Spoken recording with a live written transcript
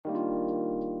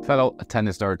Fellow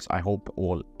tennis nerds, I hope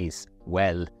all is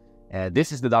well.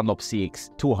 This is the Dunlop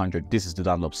CX 200. This is the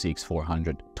Dunlop CX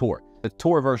 400 Tour. The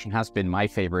Tour version has been my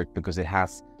favorite because it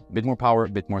has a bit more power, a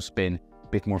bit more spin, a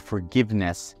bit more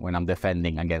forgiveness when I'm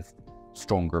defending against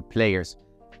stronger players.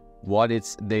 What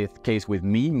is the case with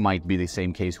me might be the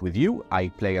same case with you. I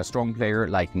play a strong player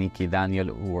like Nikki, Daniel,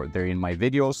 who are there in my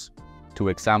videos. Two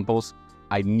examples.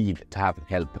 I need to have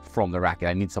help from the racket.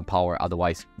 I need some power,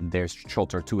 otherwise their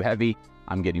shots are too heavy.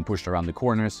 I'm getting pushed around the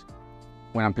corners.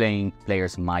 When I'm playing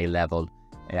players my level,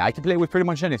 I can play with pretty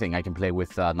much anything. I can play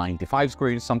with 95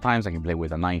 screens sometimes, I can play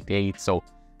with a 98. So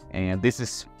this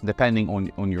is depending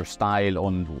on your style,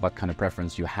 on what kind of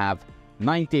preference you have.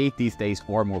 98 these days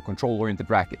are more control-oriented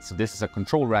rackets. So this is a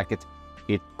control racket.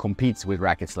 It competes with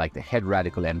rackets like the Head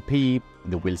Radical MP,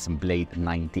 the Wilson Blade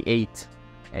 98.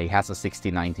 It has a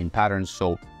 16-19 pattern,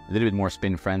 so a little bit more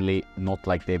spin-friendly, not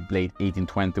like the Blade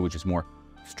 18-20, which is more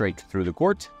straight through the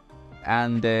court.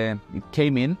 And it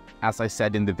came in, as I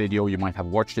said in the video, you might have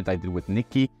watched it, I did with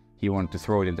Nicky. He wanted to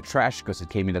throw it in the trash because it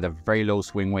came in at a very low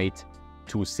swing weight,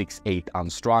 268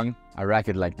 unstrung. A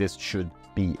racket like this should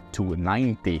be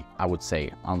 290, I would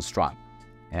say, unstrung.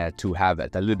 To have a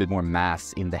little bit more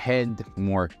mass in the head,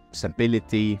 more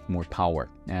stability, more power.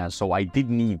 So I did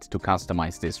need to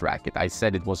customize this racket. I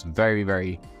said it was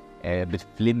very, a bit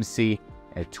flimsy,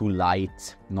 too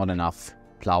light, not enough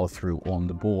plow through on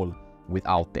the ball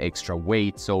without the extra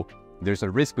weight. So there's a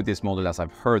risk with this model, as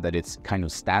I've heard, that it's kind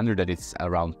of standard, that it's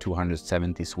around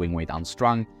 270 swing weight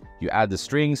unstrung. You add the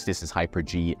strings, this is Hyper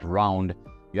G round.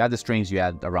 You add the strings, you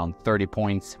add around 30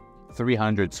 points.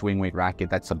 300 swing weight racket,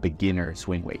 that's a beginner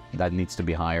swing weight. That needs to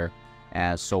be higher.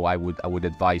 So I would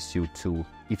advise you to,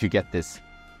 if you get this,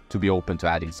 to be open to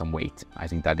adding some weight. I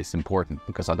think that is important,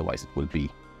 because otherwise it will be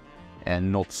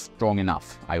not strong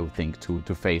enough, I would think, to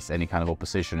face any kind of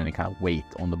opposition, any kind of weight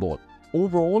on the ball.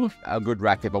 Overall, a good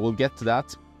racket, but we'll get to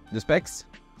that. The specs,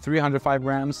 305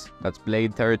 grams, that's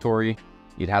blade territory.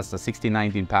 It has the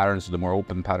 16-19 pattern, so the more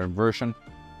open pattern version.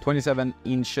 27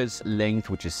 inches length,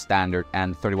 which is standard,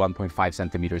 and 31.5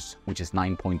 centimeters, which is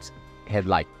 9 points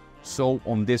headlight. So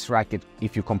on this racket,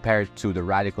 if you compare it to the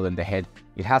Radical and the Head,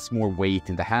 it has more weight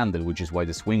in the handle, which is why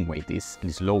the swing weight is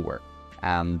lower,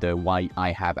 and why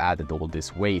I have added all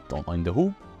this weight on the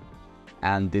hoop.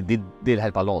 And it did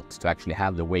help a lot to actually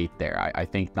have the weight there. I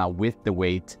think now with the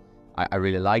weight, I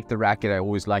really like the racket. I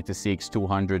always like the CX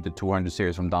 200, the 200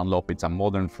 series from Dunlop. It's a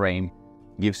modern frame,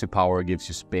 gives you power, gives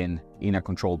you spin in a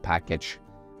controlled package.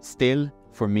 Still,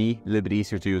 for me, a little bit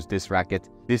easier to use this racket.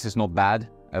 This is not bad,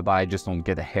 but I just don't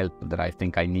get the help that I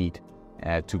think I need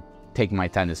to take my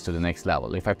tennis to the next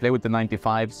level. If I play with the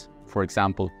 95s, for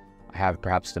example, I have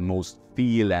perhaps the most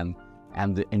feel and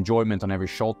the enjoyment on every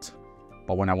shot.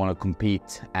 But when I want to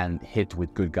compete and hit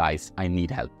with good guys, I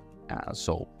need help.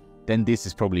 So then this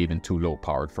is probably even too low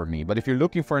powered for me. But if you're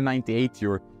looking for a 98,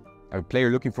 you're a player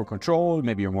looking for control,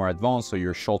 maybe you're more advanced, so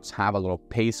your shots have a lot of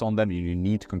pace on them, you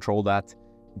need to control that,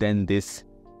 then this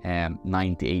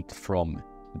 98 from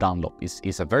Dunlop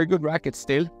is a very good racket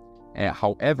still.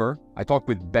 However, I talked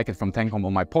with Beckett from Tencom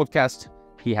on my podcast.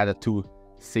 He had a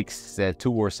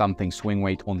 262 or something swing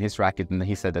weight on his racket, and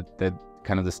he said that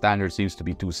the standard seems to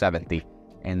be 270,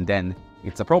 and then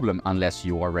it's a problem unless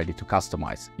you are ready to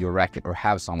customize your racket or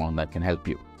have someone that can help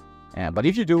you. But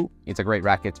if you do, it's a great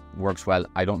racket, works well.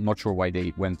 I'm not sure why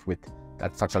they went with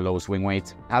that such a low swing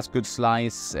weight. Has good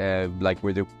slice, like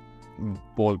where the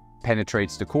ball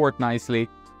penetrates the court nicely.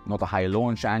 Not a high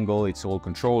launch angle, it's all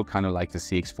controlled, kind of like the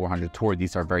CX 400 Tour.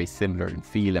 These are very similar in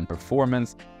feel and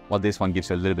performance, while this one gives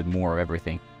you a little bit more of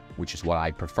everything, which is what I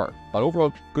prefer. But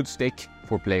overall, good stick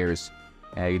for players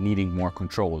needing more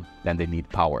control than they need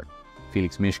power.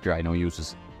 Felix Mischke, I know,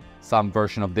 uses some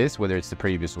version of this, whether it's the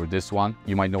previous or this one.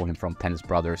 You might know him from Tennis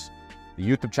Brothers, the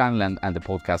YouTube channel and the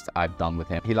podcast I've done with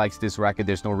him. He likes this racket.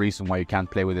 There's no reason why you can't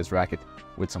play with this racket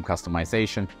with some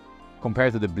customization.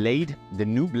 Compared to the Blade, the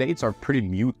new blades are pretty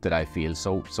muted, I feel.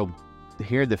 So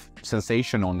here the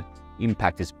sensation on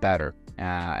impact is better.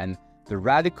 And the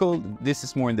Radical, this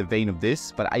is more in the vein of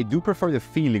this, but I do prefer the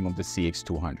feeling of the CX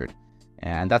 200.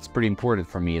 And that's pretty important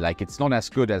for me. Like, it's not as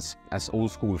good as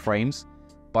old school frames,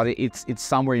 but it's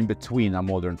somewhere in between a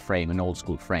modern frame and old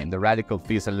school frame. The Radical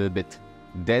feels a little bit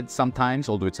dead sometimes,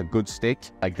 although it's a good stick.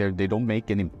 Like, they don't make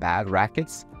any bad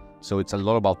rackets, so it's a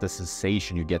lot about the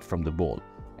sensation you get from the ball.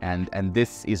 And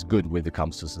this is good when it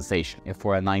comes to sensation. If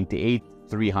for a 98,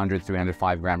 300,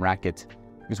 305 gram racket,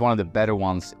 it's one of the better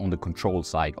ones on the control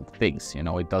side of things. You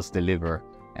know, it does deliver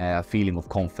a feeling of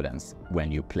confidence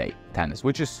when you play tennis,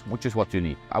 which is what you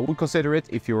need. I would consider it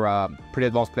if you're a pretty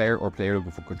advanced player or player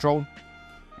looking for control.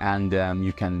 and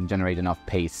you can generate enough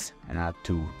pace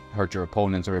to hurt your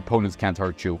opponents, or opponents can't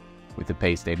hurt you with the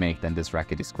pace they make, then this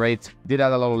racket is great. Did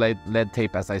add a lot of lead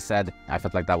tape, as I said. I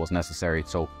felt like that was necessary,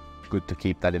 so good to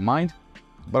keep that in mind.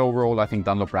 But overall, I think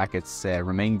Dunlop rackets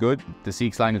remain good. The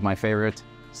CX line is my favorite.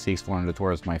 CX 400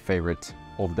 Tour is my favorite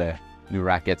of the new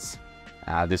rackets.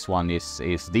 This one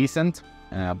is decent,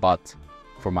 but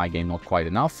for my game, not quite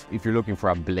enough. If you're looking for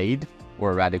a blade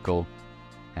or a radical,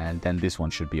 then this one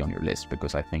should be on your list,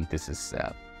 because I think this is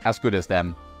as good as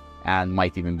them and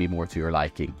might even be more to your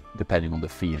liking, depending on the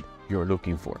field you're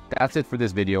looking for. That's it for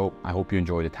this video. I hope you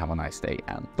enjoyed it. Have a nice day,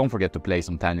 and don't forget to play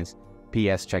some tennis.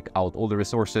 PS, check out all the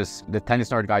resources, the Tennis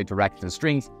Nerd Guide to Rackets and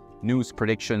Strings, news,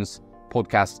 predictions,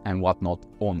 podcasts, and whatnot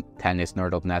on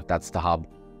tennisnerd.net. That's the hub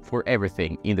for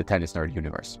everything in the tennis nerd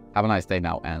universe. Have a nice day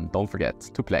now, and don't forget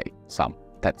to play some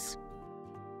tennis.